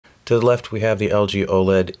To the left, we have the LG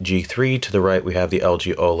OLED G3. To the right, we have the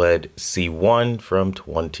LG OLED C1 from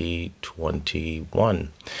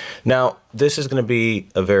 2021. Now, this is going to be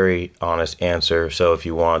a very honest answer, so if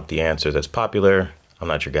you want the answer that's popular, I'm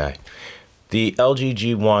not your guy. The LG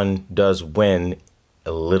G1 does win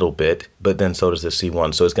a little bit, but then so does the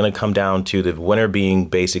C1. So it's going to come down to the winner being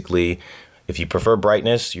basically, if you prefer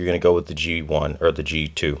brightness, you're going to go with the G1 or the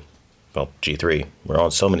G2. Well, G3. We're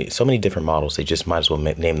on so many different models. They just might as well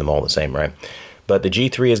name them all the same, right? But the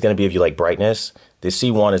G3 is going to be if you like brightness. The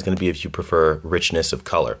C1 is going to be if you prefer richness of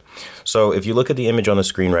color. So if you look at the image on the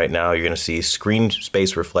screen right now, you're going to see screen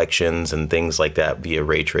space reflections and things like that via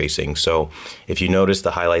ray tracing. So if you notice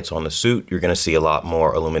the highlights on the suit, you're going to see a lot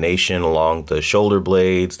more illumination along the shoulder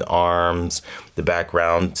blades, the arms, the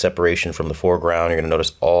background separation from the foreground. You're going to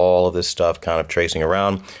notice all of this stuff kind of tracing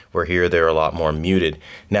around, where here they're a lot more muted.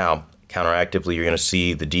 Now, counteractively, you're going to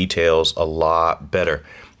see the details a lot better.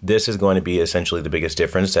 This is going to be essentially the biggest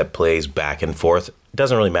difference that plays back and forth. It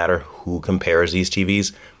doesn't really matter who compares these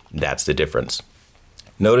TVs. That's the difference.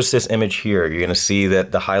 Notice this image here. You're going to see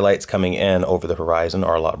that the highlights coming in over the horizon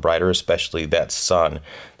are a lot brighter, especially that sun.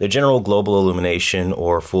 The general global illumination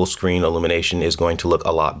or full screen illumination is going to look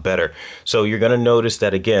a lot better. So you're going to notice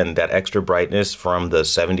that, again, that extra brightness from the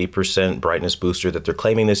 70% brightness booster that they're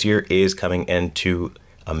claiming this year is coming into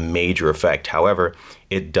a major effect. However,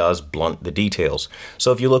 it does blunt the details.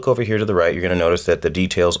 So if you look over here to the right, you're going to notice that the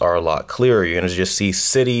details are a lot clearer. You're going to just see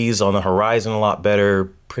cities on the horizon a lot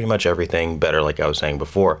better, pretty much everything better, like I was saying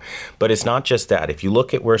before. But it's not just that. If you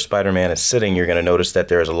look at where Spider-Man is sitting, you're going to notice that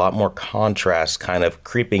there's a lot more contrast kind of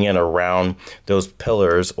creeping in around those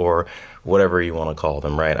pillars, or whatever you want to call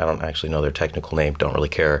them, right? I don't actually know their technical name, don't really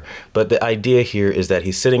care. But the idea here is that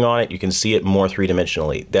he's sitting on it. You can see it more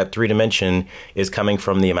three-dimensionally. That three-dimension is coming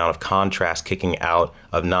from the amount of contrast kicking out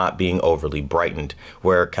of not being overly brightened,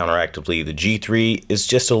 where counteractively the G3 is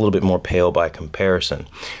just a little bit more pale by comparison.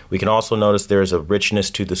 We can also notice there's a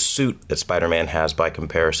richness to the suit that Spider-Man has by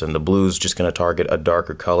comparison. The blue is just going to target a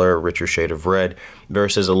darker color, a richer shade of red,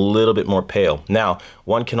 versus a little bit more pale. Now,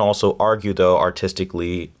 one can also argue, though,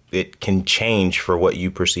 artistically, it can change for what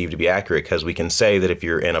you perceive to be accurate, because we can say that if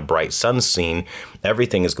you're in a bright sun scene,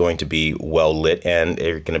 everything is going to be well lit and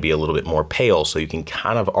they're going to be a little bit more pale. So you can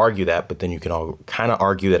kind of argue that, but then you can all kind of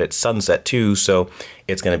argue that it's sunset too, so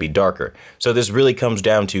it's going to be darker. So this really comes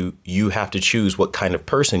down to, you have to choose what kind of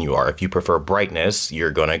person you are. If you prefer brightness,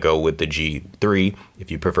 you're going to go with the G3.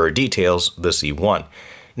 If you prefer details, the C1.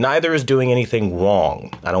 Neither is doing anything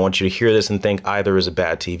wrong. I don't want you to hear this and think either is a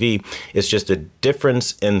bad TV. It's just a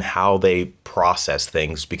difference in how they process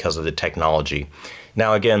things because of the technology.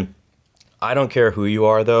 Now, again, I don't care who you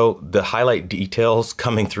are, though. The highlight details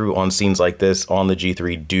coming through on scenes like this on the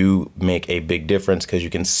G3 do make a big difference, because you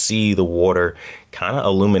can see the water kind of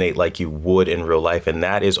illuminate like you would in real life, and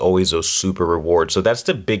that is always a super reward. So that's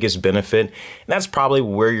the biggest benefit, and that's probably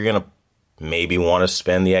where you're going to maybe want to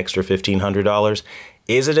spend the extra $1,500.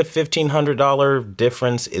 Is it a $1,500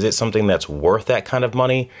 difference? Is it something that's worth that kind of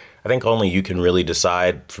money? I think only you can really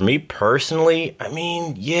decide. For me personally, I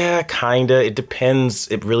mean, yeah, kinda. It depends.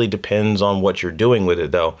 It really depends on what you're doing with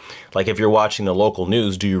it, though. Like if you're watching the local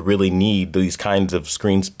news, do you really need these kinds of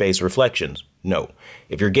screen space reflections? No.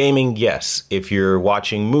 If you're gaming, yes. If you're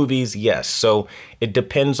watching movies, yes. So it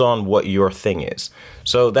depends on what your thing is.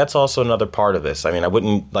 So that's also another part of this. I mean, I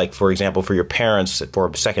wouldn't, like, for example, for your parents, for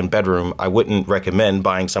a second bedroom, I wouldn't recommend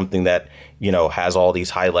buying something that, you know, has all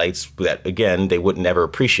these highlights that, again, they wouldn't ever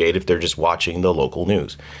appreciate if they're just watching the local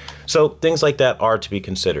news. So things like that are to be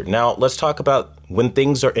considered. Now, let's talk about when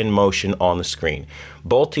things are in motion on the screen.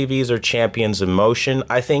 Both TVs are champions of motion.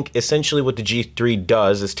 I think essentially what the G3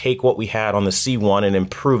 does is take what we had on the C1 and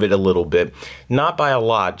improve it a little bit. Not by a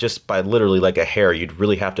lot, just by literally like a hair. You'd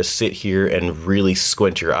really have to sit here and really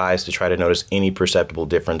squint your eyes to try to notice any perceptible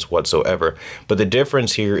difference whatsoever. But the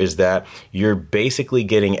difference here is that you're basically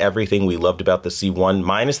getting everything we loved about the C1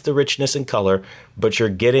 minus the richness and color, but you're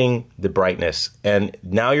getting the brightness. And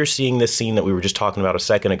now you're seeing this scene that we were just talking about a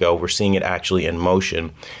second ago. We're seeing it actually in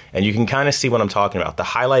motion, and you can kind of see what I'm talking about. The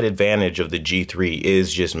highlight advantage of the G3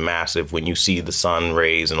 is just massive when you see the sun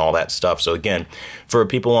rays and all that stuff. So again, for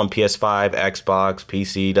people on PS5, Xbox,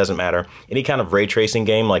 PC, doesn't matter, any kind of ray tracing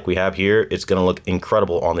game like we have here, it's going to look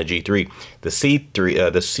incredible on the G3. The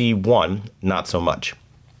C1, not so much.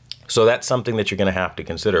 So that's something that you're going to have to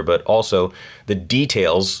consider. But also the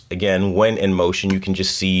details, again, when in motion, you can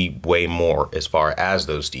just see way more as far as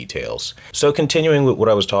those details. So continuing with what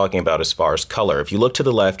I was talking about as far as color, if you look to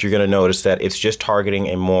the left, you're going to notice that it's just targeting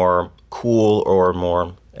a more cool or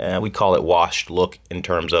more we call it washed look in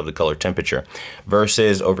terms of the color temperature,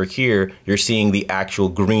 versus over here, you're seeing the actual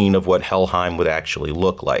green of what Helheim would actually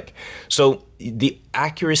look like. So the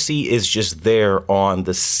accuracy is just there on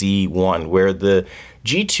the C1, where the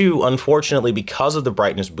G2, unfortunately, because of the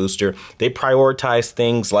brightness booster, they prioritize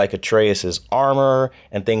things like Atreus's armor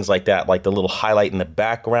and things like that, like the little highlight in the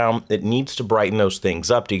background. It needs to brighten those things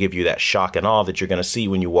up to give you that shock and awe that you're going to see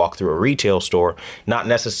when you walk through a retail store, not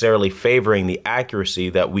necessarily favoring the accuracy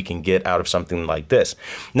that we can get out of something like this.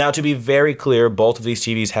 Now, to be very clear, both of these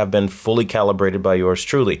TVs have been fully calibrated by yours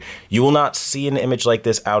truly. You will not see an image like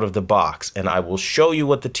this out of the box, and I will show you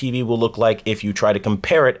what the TV will look like if you try to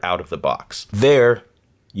compare it out of the box. There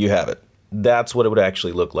you have it. That's what it would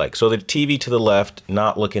actually look like. So the TV to the left,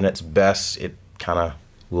 not looking its best, it kind of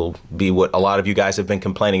will be what a lot of you guys have been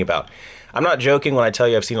complaining about. I'm not joking when I tell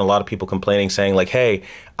you I've seen a lot of people complaining, saying like, hey,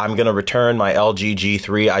 I'm going to return my LG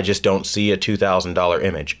G3. I just don't see a $2,000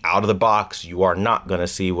 image. Out of the box, you are not going to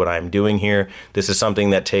see what I'm doing here. This is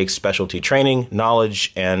something that takes specialty training,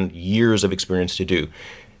 knowledge, and years of experience to do.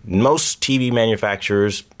 Most TV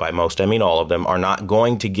manufacturers, by most I mean all of them, are not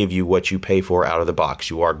going to give you what you pay for out of the box.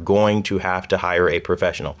 You are going to have to hire a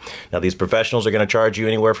professional. Now, these professionals are going to charge you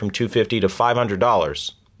anywhere from $250 to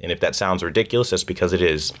 $500. And if that sounds ridiculous, that's because it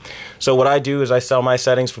is. So what I do is I sell my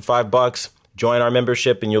settings for $5. Join our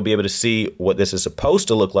membership and you'll be able to see what this is supposed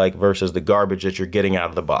to look like versus the garbage that you're getting out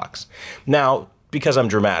of the box. Now, because I'm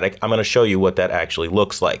dramatic, I'm going to show you what that actually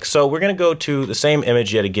looks like. So we're going to go to the same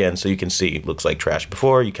image yet again so you can see it looks like trash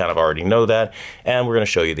before. You kind of already know that. And we're going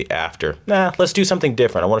to show you the after. Let's do something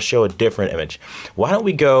different. I want to show a different image. Why don't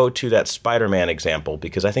we go to that Spider-Man example,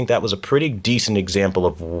 because I think that was a pretty decent example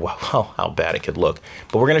of how bad it could look.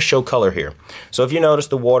 But we're going to show color here. So if you notice,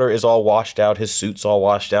 the water is all washed out. His suit's all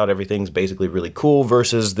washed out. Everything's basically really cool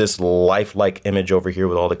versus this lifelike image over here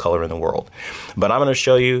with all the color in the world. But I'm going to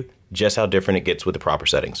show you just how different it gets with the proper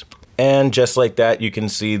settings. And just like that, you can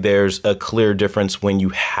see there's a clear difference when you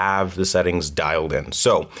have the settings dialed in.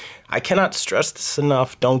 So I cannot stress this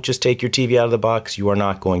enough. Don't just take your TV out of the box. You are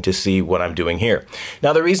not going to see what I'm doing here.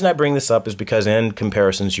 Now, the reason I bring this up is because in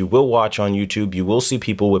comparisons you will watch on YouTube, you will see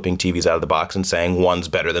people whipping TVs out of the box and saying one's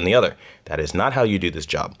better than the other. That is not how you do this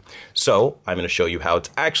job. So I'm going to show you how it's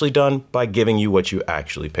actually done by giving you what you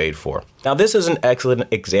actually paid for. Now, this is an excellent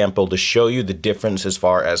example to show you the difference as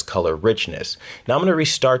far as color richness. Now, I'm going to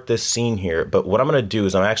restart this scene here, but what I'm going to do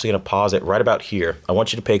is I'm actually going to pause it right about here. I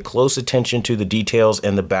want you to pay close attention to the details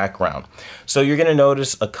in the background. So you're going to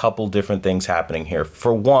notice a couple different things happening here.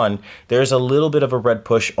 For one, there's a little bit of a red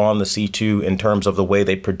push on the C2 in terms of the way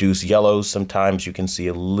they produce yellows. Sometimes you can see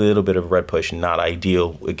a little bit of red push, not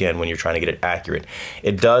ideal, again, when you're trying to get it accurate.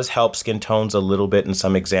 It does help skin tones a little bit in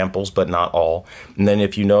some examples, but not all. And then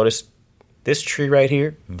if you notice, this tree right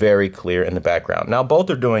here, very clear in the background. Now, both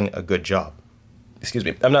are doing a good job. Excuse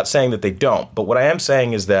me. I'm not saying that they don't, but what I am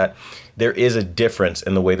saying is that there is a difference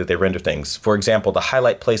in the way that they render things. For example, the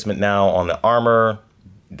highlight placement now on the armor,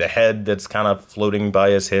 the head that's kind of floating by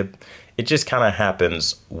his hip, it just kind of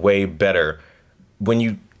happens way better when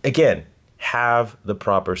you, again, have the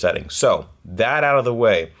proper settings. So that out of the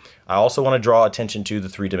way, I also want to draw attention to the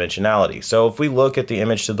three-dimensionality. So if we look at the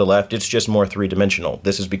image to the left, it's just more three-dimensional.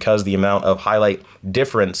 This is because the amount of highlight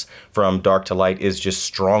difference from dark to light is just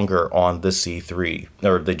stronger on the C3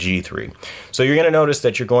 or the G3. So you're going to notice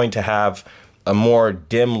that you're going to have a more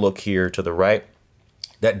dim look here to the right.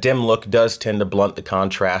 That dim look does tend to blunt the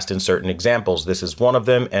contrast in certain examples. This is one of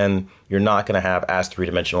them, and you're not going to have as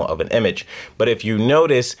three-dimensional of an image. But if you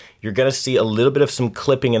notice, you're going to see a little bit of some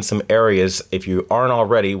clipping in some areas, if you aren't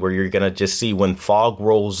already, where you're going to just see when fog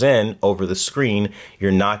rolls in over the screen,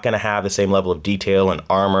 you're not going to have the same level of detail in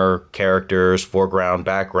armor, characters, foreground,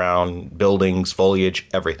 background, buildings, foliage,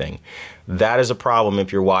 everything. That is a problem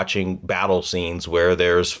if you're watching battle scenes where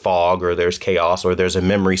there's fog or there's chaos or there's a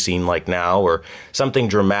memory scene like now or something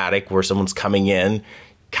dramatic where someone's coming in,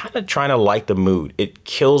 kind of trying to light the mood. It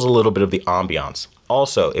kills a little bit of the ambiance.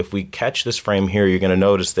 Also, if we catch this frame here, you're going to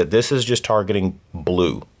notice that this is just targeting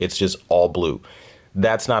blue. It's just all blue.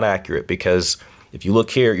 That's not accurate because if you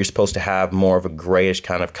look here, you're supposed to have more of a grayish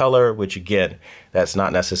kind of color, which again, that's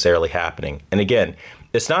not necessarily happening. And again,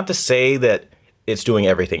 it's not to say that it's doing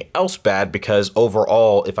everything else bad, because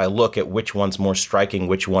overall, if I look at which one's more striking,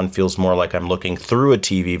 which one feels more like I'm looking through a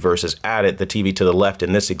TV versus at it, the TV to the left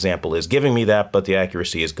in this example is giving me that, but the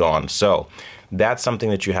accuracy is gone. So that's something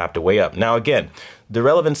that you have to weigh up. Now, again, the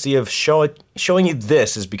relevancy of showing you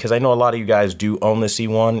this is because I know a lot of you guys do own the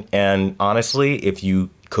C1, and honestly, if you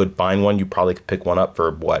could find one, you probably could pick one up for,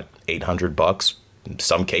 what, $800? In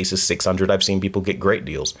some cases, 600, I've seen people get great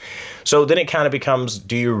deals. So then it kind of becomes,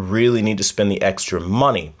 do you really need to spend the extra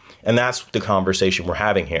money? And that's the conversation we're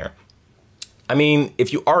having here. I mean,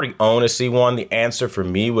 if you already own a C1, the answer for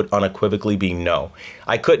me would unequivocally be no.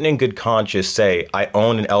 I couldn't in good conscience say I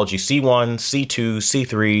own an LG C1, C2,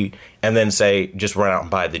 C3, and then say just run out and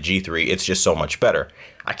buy the G3. It's just so much better.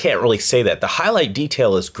 I can't really say that. The highlight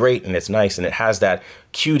detail is great and it's nice and it has that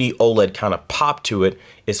QD OLED kind of pop to it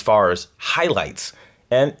as far as highlights.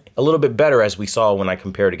 And a little bit better as we saw when I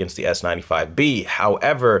compared against the S95B.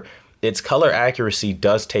 However, its color accuracy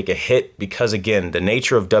does take a hit because, again, the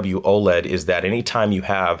nature of WOLED is that anytime you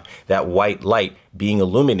have that white light being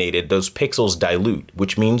illuminated, those pixels dilute,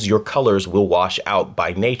 which means your colors will wash out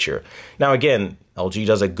by nature. Now, again, LG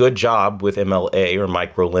does a good job with MLA or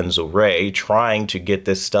micro lens array trying to get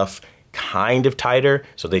this stuff kind of tighter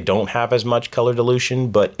so they don't have as much color dilution,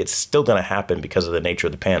 but it's still going to happen because of the nature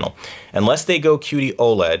of the panel. Unless they go QD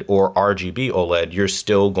OLED or RGB OLED, you're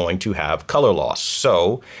still going to have color loss.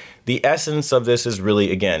 So the essence of this is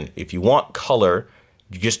really, again, if you want color,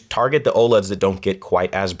 you just target the OLEDs that don't get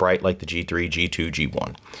quite as bright like the G3, G2,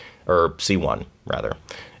 G1, or C1 rather.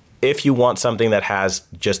 If you want something that has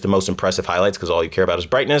just the most impressive highlights because all you care about is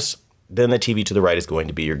brightness, then the TV to the right is going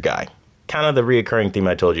to be your guy. Kind of the reoccurring theme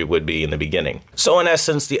I told you would be in the beginning. So in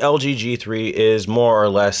essence, the LG G3 is more or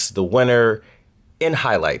less the winner in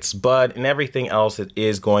highlights, but in everything else, it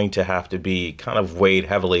is going to have to be kind of weighed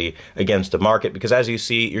heavily against the market because as you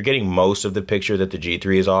see, you're getting most of the picture that the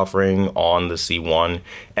G3 is offering on the C1.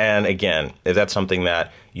 And again, if that's something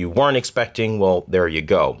that you weren't expecting, well, there you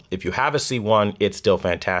go. If you have a C1, it's still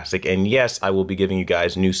fantastic. And yes, I will be giving you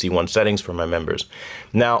guys new C1 settings for my members.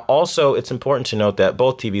 Now, also, it's important to note that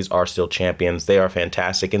both TVs are still champions. They are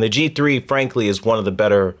fantastic. And the G3, frankly, is one of the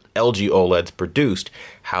better LG OLEDs produced.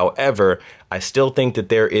 However, I still think that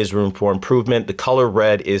there is room for improvement. The color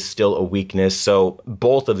red is still a weakness, so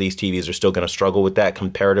both of these TVs are still going to struggle with that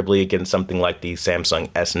comparatively against something like the Samsung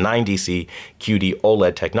S90C QD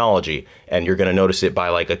OLED technology, and you're going to notice it by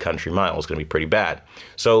like a country mile. It's going to be pretty bad.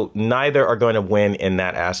 So neither are going to win in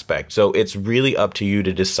that aspect. So it's really up to you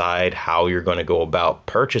to decide how you're going to go about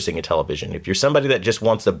purchasing a television. If you're somebody that just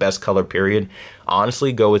wants the best color period,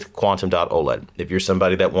 honestly go with Quantum Dot OLED. If you're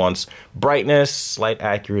somebody that wants brightness, slight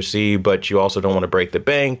accuracy, but you also don't want to break the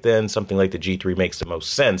bank, then something like the G3 makes the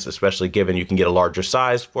most sense, especially given you can get a larger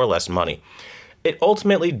size for less money. It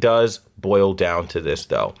ultimately does boil down to this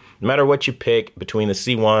though. No matter what you pick between the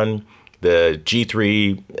C1, the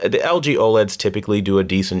G3, the LG OLEDs typically do a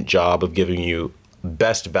decent job of giving you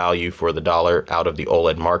best value for the dollar out of the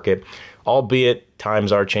OLED market, albeit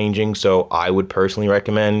times are changing, so I would personally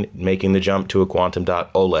recommend making the jump to a Quantum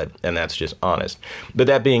Dot OLED, and that's just honest. But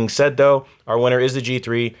that being said though, our winner is the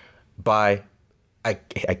G3 by, I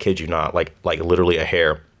kid you not, like literally a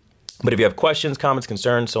hair. But if you have questions, comments,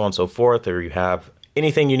 concerns, so on and so forth, or you have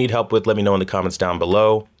anything you need help with, let me know in the comments down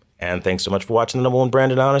below. And thanks so much for watching the #1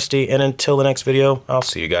 brand in honesty. And until the next video, I'll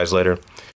see you guys later.